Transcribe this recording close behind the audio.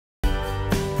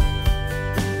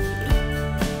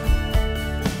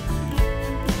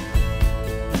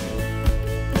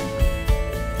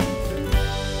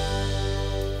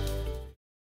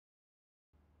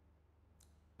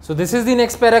So this is the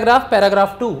next paragraph,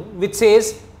 paragraph 2, which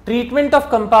says treatment of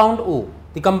compound O.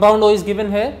 The compound O is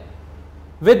given here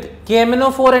with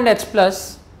KMnO4 and H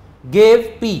plus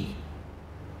gave P.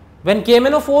 When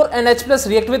KMnO4 and H plus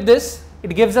react with this,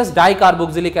 it gives us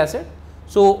dicarboxylic acid.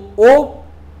 So O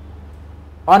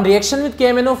on reaction with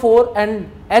KMnO4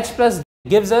 and H plus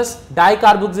gives us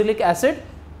dicarboxylic acid,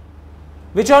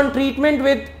 which on treatment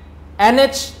with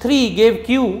NH3 gave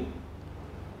Q.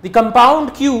 The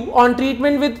compound Q on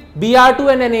treatment with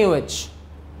Br2 and NaOH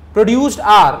produced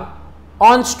R.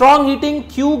 On strong heating,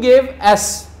 Q gave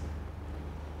S,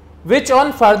 which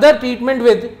on further treatment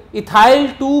with ethyl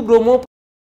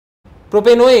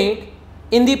 2-bromopropanoate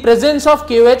in the presence of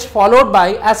KOH followed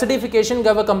by acidification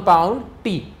gave a compound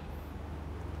T.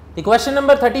 The question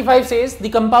number 35 says the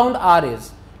compound R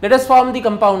is. Let us form the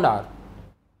compound R.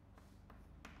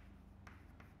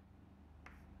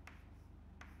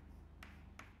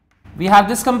 We have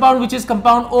this compound which is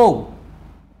compound O.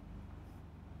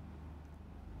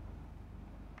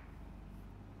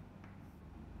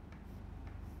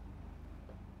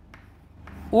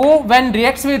 O when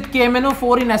reacts with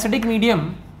KMnO4 in acidic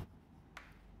medium,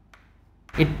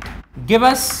 it gives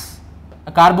us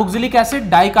a carboxylic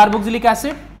acid, dicarboxylic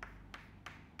acid,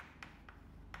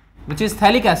 which is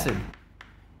phthalic acid.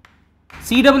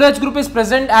 COOH group is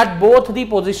present at both the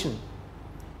position.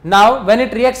 Now when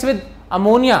it reacts with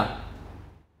ammonia,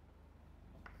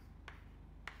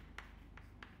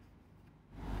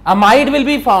 amide will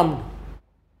be formed.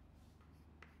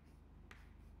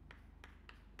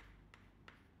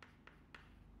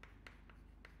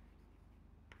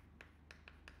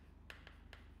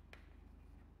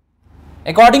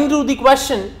 According to the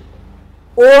question,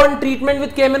 O on treatment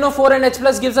with KMnO4 and H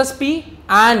plus gives us P,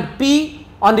 and P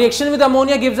on reaction with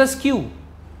ammonia gives us Q.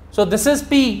 So this is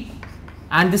P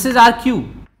and this is our Q.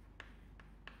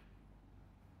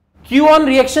 Q on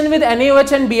reaction with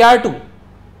NaOH and Br2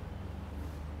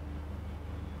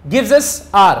 gives us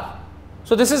R.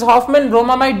 So this is Hoffman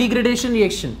bromamide degradation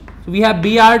reaction. So we have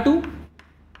Br2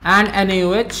 and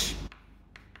NaOH.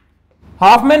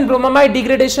 Hoffman bromamide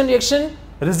degradation reaction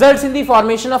results in the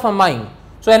formation of amine.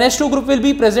 So NH2 group will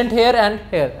be present here and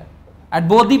here at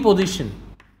both the position.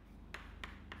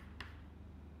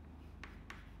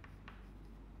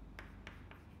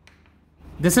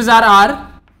 This is our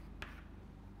R.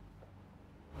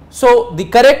 So the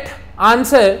correct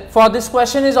answer for this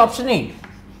question is option 8.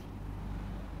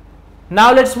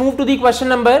 Now let's move to the question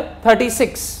number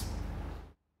 36.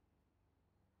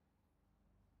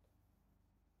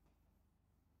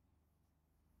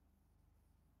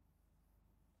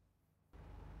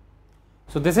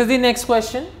 So this is the next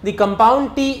question. The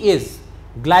compound T is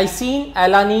glycine,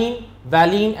 alanine,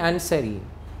 valine and serine.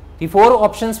 The four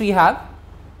options we have.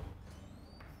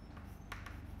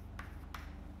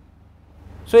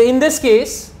 So in this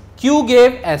case, Q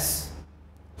gave S.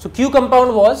 So Q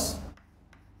compound was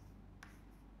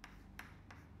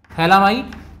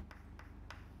phthalamide,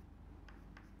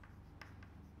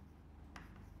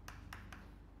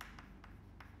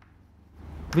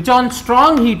 which on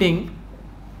strong heating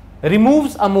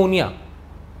removes ammonia,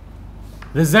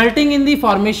 resulting in the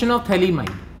formation of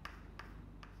phthalimide.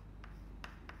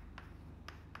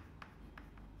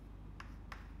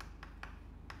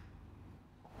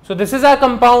 So this is our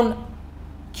compound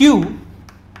Q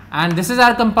and this is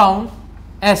our compound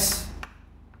S.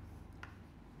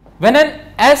 When an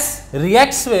S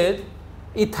reacts with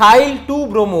ethyl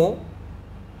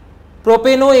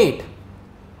 2-bromopropanoate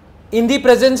in the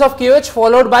presence of KOH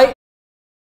followed by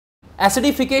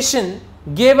acidification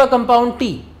gave a compound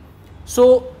T.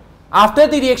 So after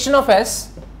the reaction of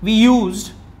S, we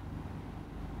used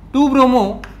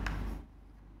 2-bromo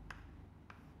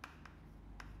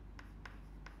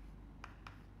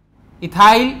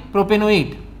ethyl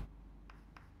propanoate.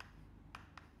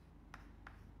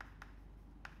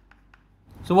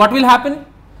 So what will happen?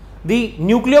 The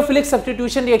nucleophilic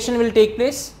substitution reaction will take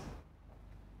place.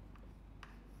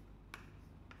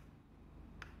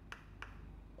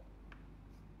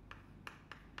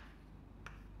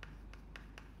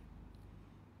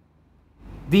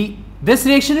 This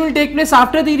reaction will take place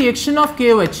after the reaction of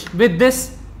KOH with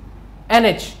this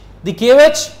NH. The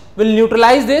KOH will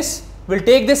neutralize this, will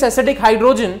take this acidic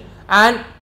hydrogen and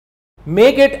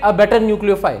make it a better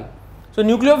nucleophile. So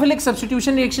nucleophilic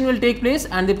substitution reaction will take place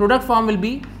and the product form will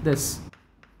be this.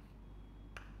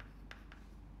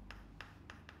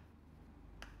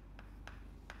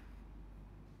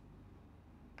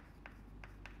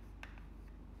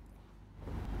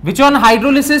 Which on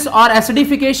hydrolysis or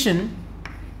acidification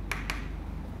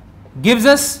gives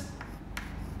us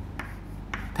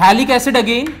phthalic acid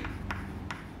again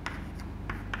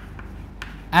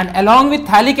and along with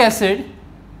phthalic acid,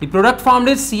 the product formed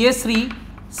is CH3,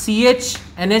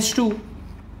 CHNH2,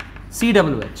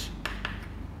 COOH.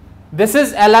 This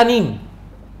is alanine,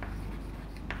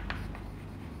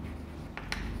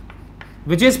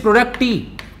 which is product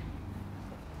T.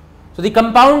 So the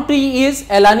compound T is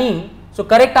alanine. So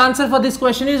correct answer for this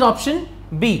question is option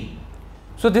B.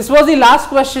 So this was the last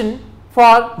question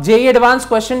for JEE Advanced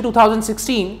question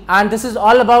 2016, and this is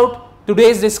all about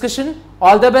today's discussion.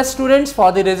 All the best students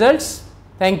for the results.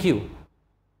 Thank you.